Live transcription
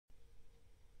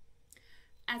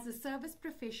As a service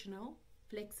professional,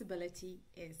 flexibility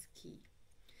is key.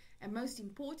 And most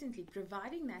importantly,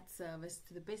 providing that service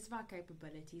to the best of our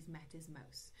capabilities matters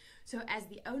most. So as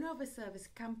the owner of a service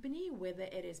company, whether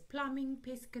it is plumbing,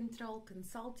 pest control,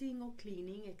 consulting or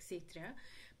cleaning, etc.,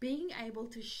 being able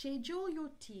to schedule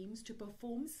your teams to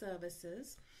perform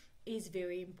services is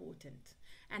very important.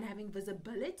 And having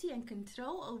visibility and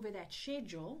control over that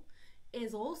schedule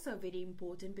is also very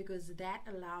important, because that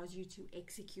allows you to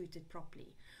execute it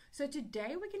properly. So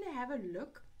today we're going to have a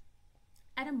look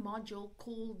at a module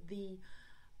called the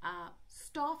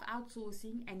Staff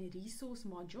Outsourcing and Resource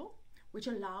module, which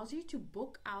allows you to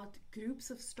book out groups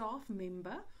of staff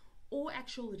member or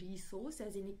actual resource,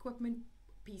 as in equipment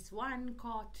piece 1,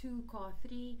 car 2, car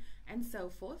 3, and so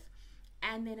forth.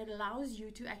 And then it allows you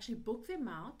to actually book them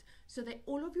out so that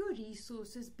all of your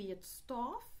resources, be it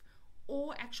staff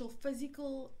or actual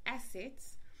physical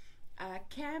assets,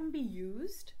 can be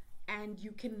used, and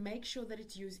you can make sure that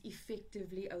it's used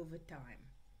effectively over time.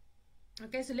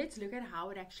 Okay, so let's look at how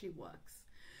it actually works.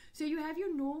 So you have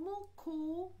your normal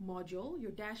core module,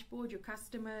 your dashboard, your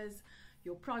customers,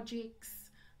 your projects,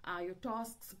 your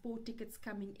tasks, support tickets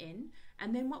coming in.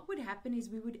 And then what would happen is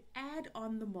we would add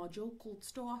on the module called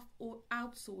Staff or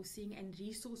Outsourcing and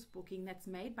Resource Booking, that's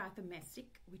made by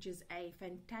Thematic, which is a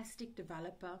fantastic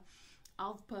developer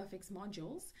of Perfex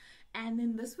modules. And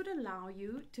then this would allow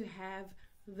you to have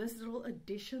this little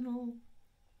additional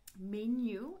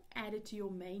menu added to your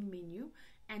main menu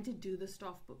and to do the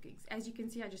staff bookings. As you can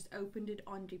see, I just opened it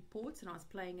on reports and I was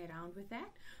playing around with that.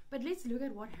 But let's look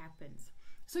at what happens.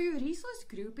 So your resource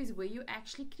group is where you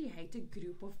actually create a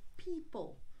group of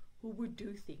people who would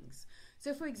do things.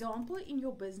 So for example, in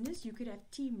your business, you could have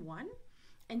team 1,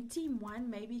 and team 1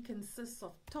 maybe consists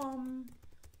of Tom,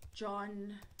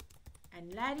 John,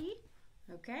 and Larry.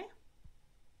 Okay.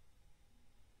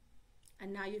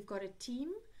 And now you've got a team,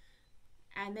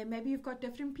 and then maybe you've got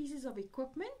different pieces of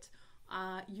equipment.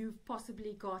 You've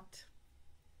possibly got,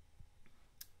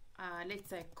 let's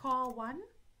say, car 1.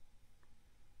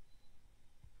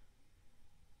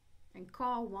 And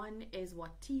car 1 is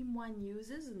what team 1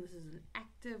 uses, and this is an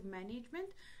active management.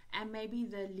 And maybe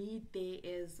the lead there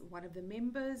is one of the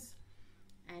members,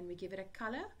 and we give it a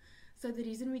color. So the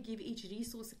reason we give each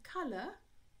resource a color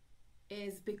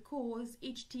is because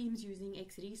each team's using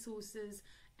X resources,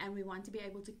 and we want to be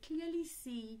able to clearly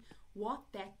see what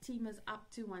that team is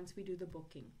up to once we do the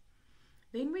booking.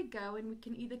 Then we go and we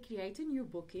can either create a new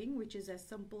booking, which is as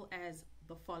simple as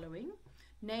the following.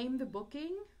 Name the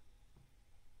booking,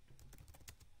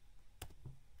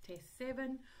 test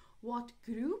 7. What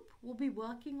group will be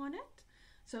working on it?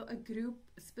 So a group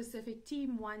specific,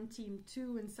 team 1, team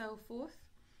 2, and so forth.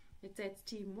 It says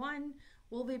team 1.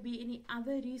 Will there be any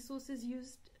other resources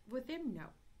used with them? No.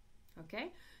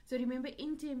 Okay, so remember,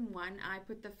 in team 1 I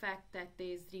put the fact that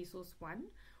there's resource 1.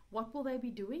 What will they be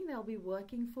doing? They'll be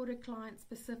working for a client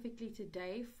specifically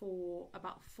today for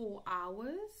about 4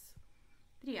 hours,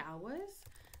 3 hours.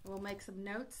 And we'll make some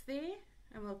notes there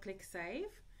and we'll click save,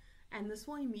 and this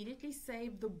will immediately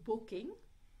save the booking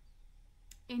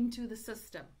into the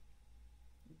system.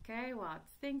 Okay, while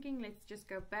it's thinking, let's just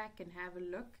go back and have a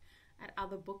look at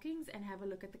other bookings and have a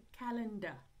look at the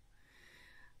calendar.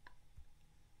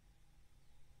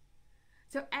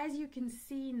 So as you can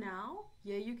see now,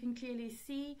 here you can clearly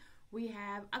see we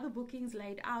have other bookings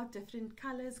laid out, different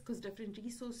colors, because different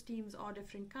resource teams are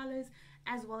different colors,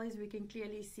 as well as we can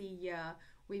clearly see here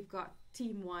we've got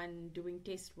team 1 doing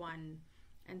test 1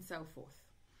 and so forth.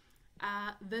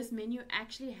 This menu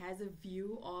actually has a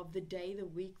view of the day, the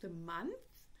week, the month.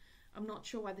 I'm not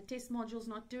sure why the test module's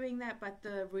not doing that, but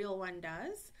the real one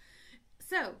does.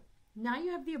 So now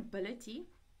you have the ability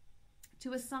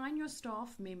to assign your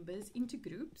staff members into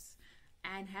groups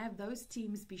and have those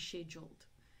teams be scheduled.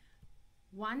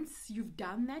 Once you've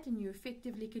done that and you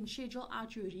effectively can schedule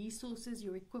out your resources,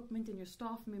 your equipment, and your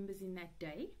staff members in that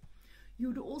day, you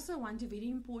would also want to, very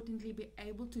importantly, be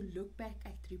able to look back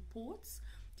at reports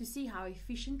to see how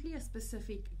efficiently a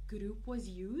specific group was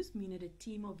used, meaning a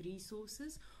team of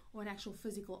resources or an actual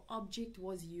physical object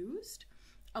was used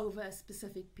over a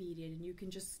specific period. And you can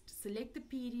just select the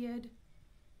period,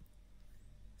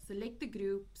 select the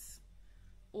groups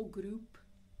or group.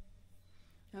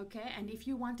 Okay, and if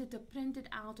you wanted to print it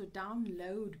out or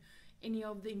download any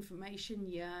of the information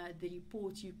here, the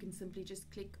report, you can simply just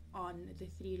click on the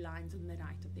 3 lines on the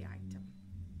right of the item.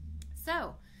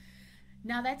 So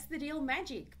now that's the real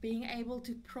magic, being able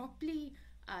to properly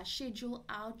schedule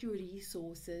out your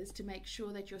resources to make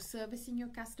sure that you're servicing your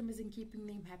customers and keeping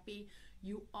them happy.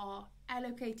 You are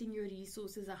allocating your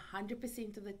resources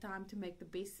 100% of the time to make the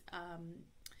best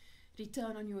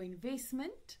return on your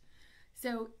investment.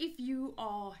 So if you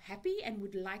are happy and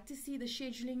would like to see the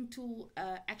scheduling tool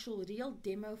actual real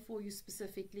demo for you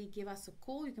specifically, give us a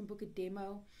call. You can book a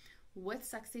demo with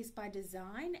Success by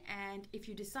Design, and if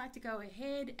you decide to go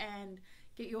ahead and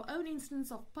get your own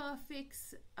instance of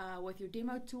Perfex with your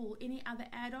demo tool, any other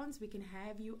add-ons, we can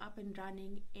have you up and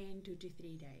running in 2 to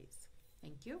 3 days.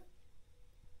 Thank you.